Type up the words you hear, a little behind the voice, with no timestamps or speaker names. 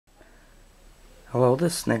Hello,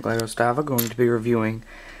 this is Snake Lego Stava going to be reviewing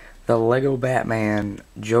the Lego Batman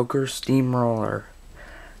Joker Steamroller,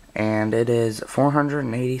 and it is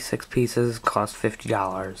 486 pieces, cost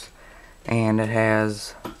 $50, and it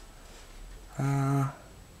has 5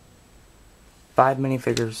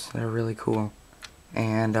 minifigures. They're really cool,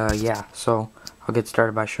 and yeah, so I'll get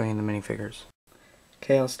started by showing you the minifigures.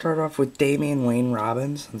 Okay, I'll start off with Damian Wayne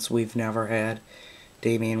Robin, since we've never had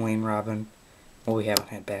Damian Wayne Robin. Well, we haven't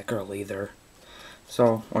had Batgirl either.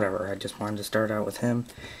 So, whatever, I just wanted to start out with him.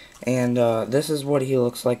 And this is what he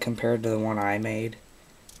looks like compared to the one I made.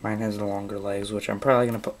 Mine has the longer legs, which I'm probably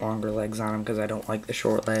going to put longer legs on him because I don't like the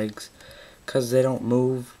short legs. Because they don't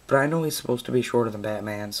move. But I know he's supposed to be shorter than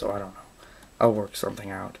Batman, so I don't know. I'll work something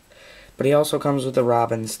out. But he also comes with the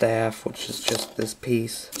Robin staff, which is just this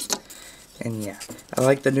piece. And yeah, I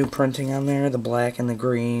like the new printing on there, the black and the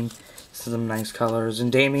green. This is some nice colors.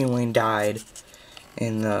 And Damian Wayne died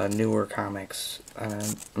in the newer comics.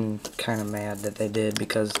 I'm kind of mad that they did,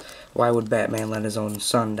 because why would Batman let his own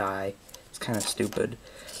son die? It's kind of stupid.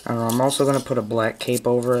 I don't know, I'm also going to put a black cape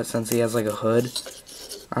over it, since he has like a hood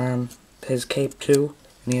on his cape too.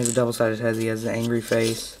 And he has a double-sided head. He has the angry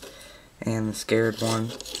face and the scared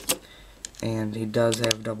one. And he does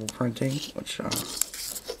have double printing, which I'll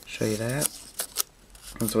show you that.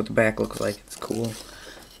 That's what the back looks like. It's cool.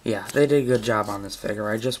 Yeah, they did a good job on this figure.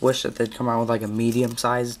 I just wish that they'd come out with like a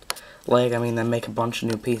medium-sized leg. I mean, they make a bunch of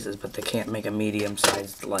new pieces, but they can't make a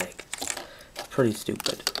medium-sized leg. It's pretty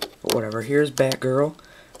stupid. But whatever. Here's Batgirl.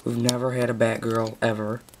 We've never had a Batgirl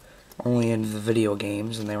ever. Only in the video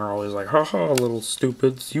games, and they were always like, haha, little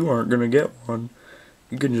stupids, you aren't gonna get one.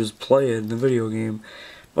 You can just play it in the video game.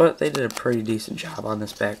 But they did a pretty decent job on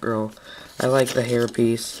this Batgirl. I like the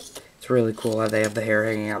hairpiece. It's really cool how they have the hair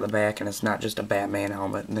hanging out the back, and it's not just a Batman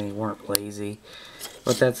helmet, and they weren't lazy.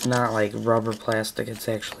 But that's not like rubber plastic, it's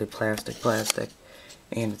actually plastic,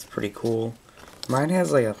 and it's pretty cool. Mine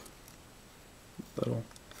has like a little,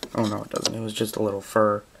 oh no it doesn't, it was just a little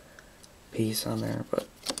fur piece on there, but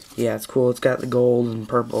yeah, it's cool. It's got the gold and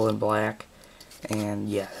purple and black, and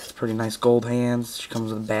yeah, it's pretty nice gold hands. She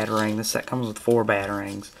comes with a batarang. This set comes with 4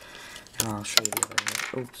 batarangs, and I'll show you the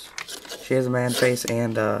other. Oops. She has a man face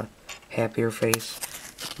and a happier face.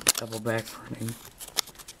 Double back printing.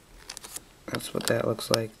 That's what that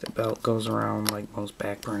looks like. The belt goes around like most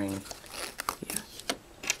back printing. Yeah.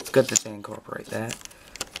 It's good that they incorporate that.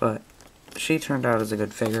 But she turned out as a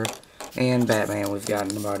good figure. And Batman, we've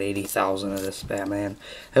gotten about 80,000 of this Batman.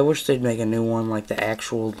 I wish they'd make a new one like the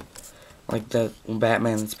actual, like the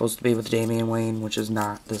Batman that's supposed to be with Damian Wayne, which is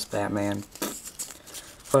not this Batman.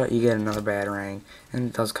 But you get another Batarang, and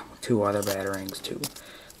it does come with 2 other Batarangs too.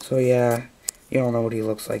 So yeah, you don't know what he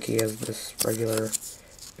looks like. He has this regular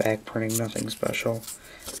back printing, nothing special.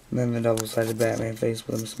 And then the double-sided Batman face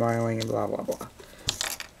with him smiling and blah blah blah.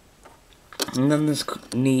 And then this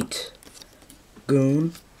neat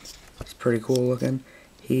goon. He's pretty cool looking.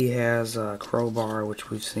 He has a crowbar, which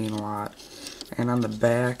we've seen a lot. And on the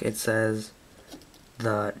back it says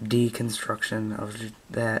the deconstruction of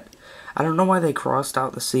that. I don't know why they crossed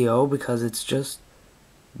out the CO, because it's just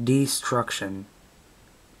destruction.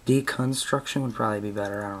 Deconstruction would probably be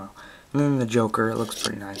better, I don't know. And then the Joker, it looks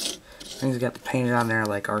pretty nice. And he's got the painted on there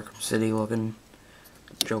like Arkham City looking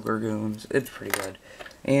Joker goons. It's pretty good.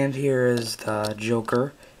 And here is the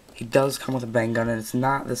Joker. He does come with a bang gun, and it's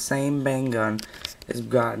not the same bang gun as we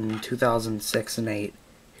got in 2006 and 8.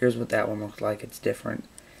 Here's what that one looked like. It's different.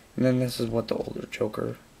 And then this is what the older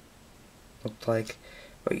Joker looked like.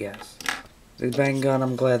 But yes, the bang gun,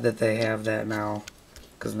 I'm glad that they have that now,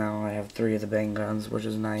 because now I have 3 of the bang guns, which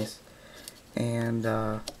is nice. And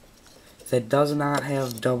it does not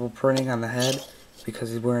have double printing on the head,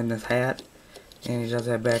 because he's wearing this hat, and he does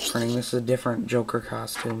have back printing. This is a different Joker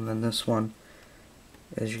costume than this one,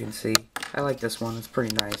 as you can see. I like this one, it's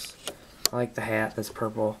pretty nice. I like the hat that's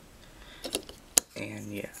purple.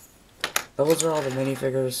 And yeah, those are all the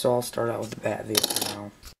minifigures, so I'll start out with the Bat vehicle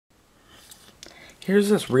now. Here's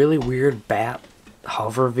this really weird Bat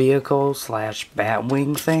hover vehicle slash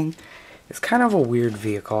Batwing thing. It's kind of a weird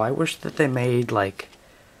vehicle. I wish that they made like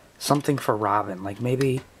something for Robin, like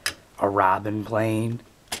maybe a Robin plane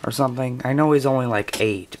or something. I know he's only like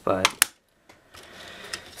 8, but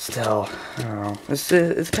still, I don't know.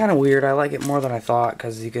 It's kind of weird. I like it more than I thought,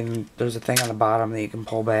 because there's a thing on the bottom that you can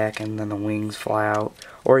pull back and then the wings fly out,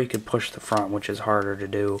 or you could push the front, which is harder to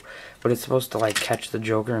do. But it's supposed to like catch the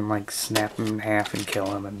Joker and like snap him in half and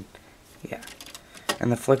kill him, and yeah.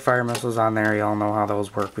 And the flick fire missiles on there, y'all know how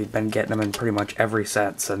those work. We've been getting them in pretty much every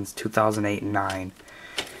set since 2008 and 9.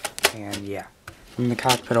 And yeah. When the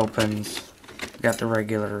cockpit opens, you got the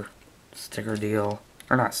regular sticker deal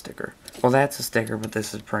Or not sticker. Well, that's a sticker, but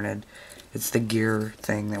this is printed. It's the gear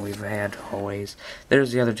thing that we've had always.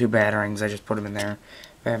 There's the other 2 Batarangs. I just put them in there.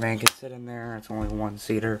 Batman can sit in there. It's only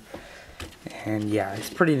 1-seater. And yeah, it's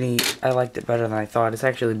pretty neat. I liked it better than I thought. It's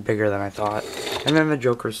actually bigger than I thought. And then the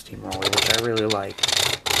Joker's Steamroller, which I really like.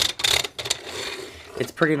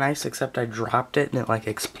 It's pretty nice, except I dropped it and it like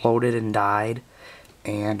exploded and died.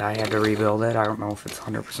 And I had to rebuild it. I don't know if it's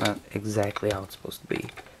 100% exactly how it's supposed to be.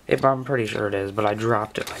 I'm pretty sure it is, but I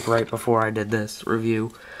dropped it like right before I did this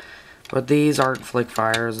review. But these aren't flick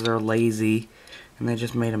fires, they're lazy. And they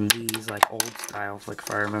just made them these, like old style flick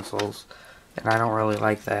fire missiles. And I don't really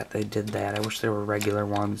like that they did that. I wish they were regular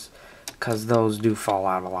ones, because those do fall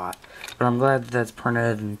out a lot. But I'm glad that that's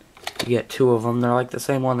printed and you get 2 of them. They're like the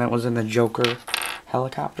same one that was in the Joker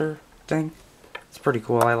helicopter thing. It's pretty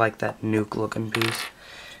cool. I like that nuke looking piece.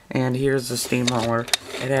 And here's the steamroller.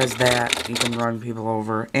 It has that. You can run people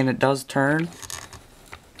over. And it does turn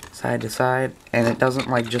side to side. And it doesn't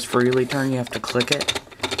like just freely turn. You have to click it.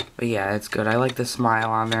 But yeah, it's good. I like the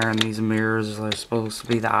smile on there. And these mirrors are supposed to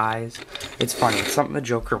be the eyes. It's funny. It's something the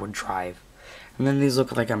Joker would drive. And then these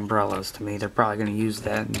look like umbrellas to me. They're probably going to use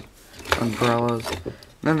that in umbrellas. And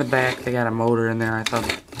then the back, they got a motor in there.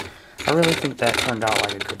 I really think that turned out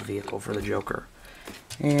like a good vehicle for the Joker.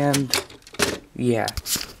 And yeah,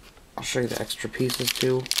 I'll show you the extra pieces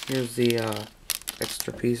too. Here's the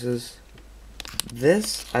extra pieces.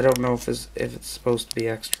 This, I don't know if it's supposed to be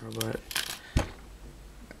extra, but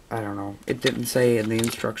I don't know. It didn't say in the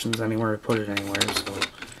instructions anywhere to put it anywhere, so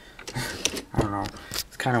I don't know.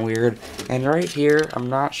 It's kind of weird. And right here, I'm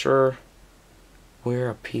not sure where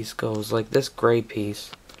a piece goes. Like this gray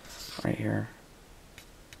piece right here.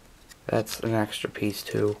 That's an extra piece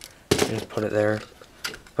too. I just put it there.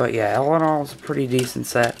 But yeah, all in all, it's a pretty decent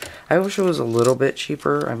set. I wish it was a little bit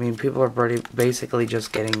cheaper. I mean, people are basically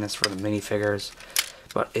just getting this for the minifigures.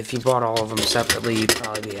 But if you bought all of them separately, you'd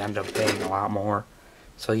probably end up paying a lot more.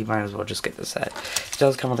 So you might as well just get the set. It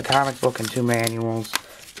does come with a comic book and 2 manuals.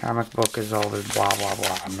 Comic book is all the blah blah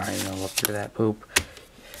blah. I'm not even gonna look through that poop.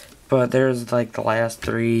 But there's like the last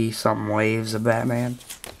 3-something waves of Batman.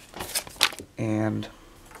 And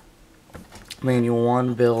Manual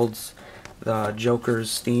 1 builds the Joker's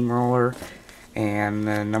steamroller, and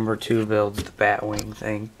then number 2 builds the Batwing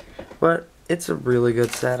thing. But it's a really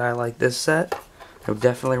good set. I like this set. I would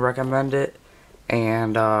definitely recommend it.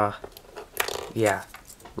 And yeah,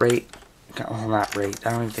 rate. Well, not rate. I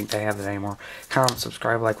don't even think they have it anymore. Comment,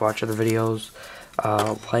 subscribe, like, watch other videos.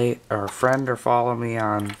 Friend or follow me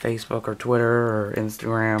on Facebook or Twitter or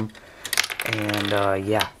Instagram. And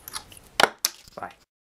yeah.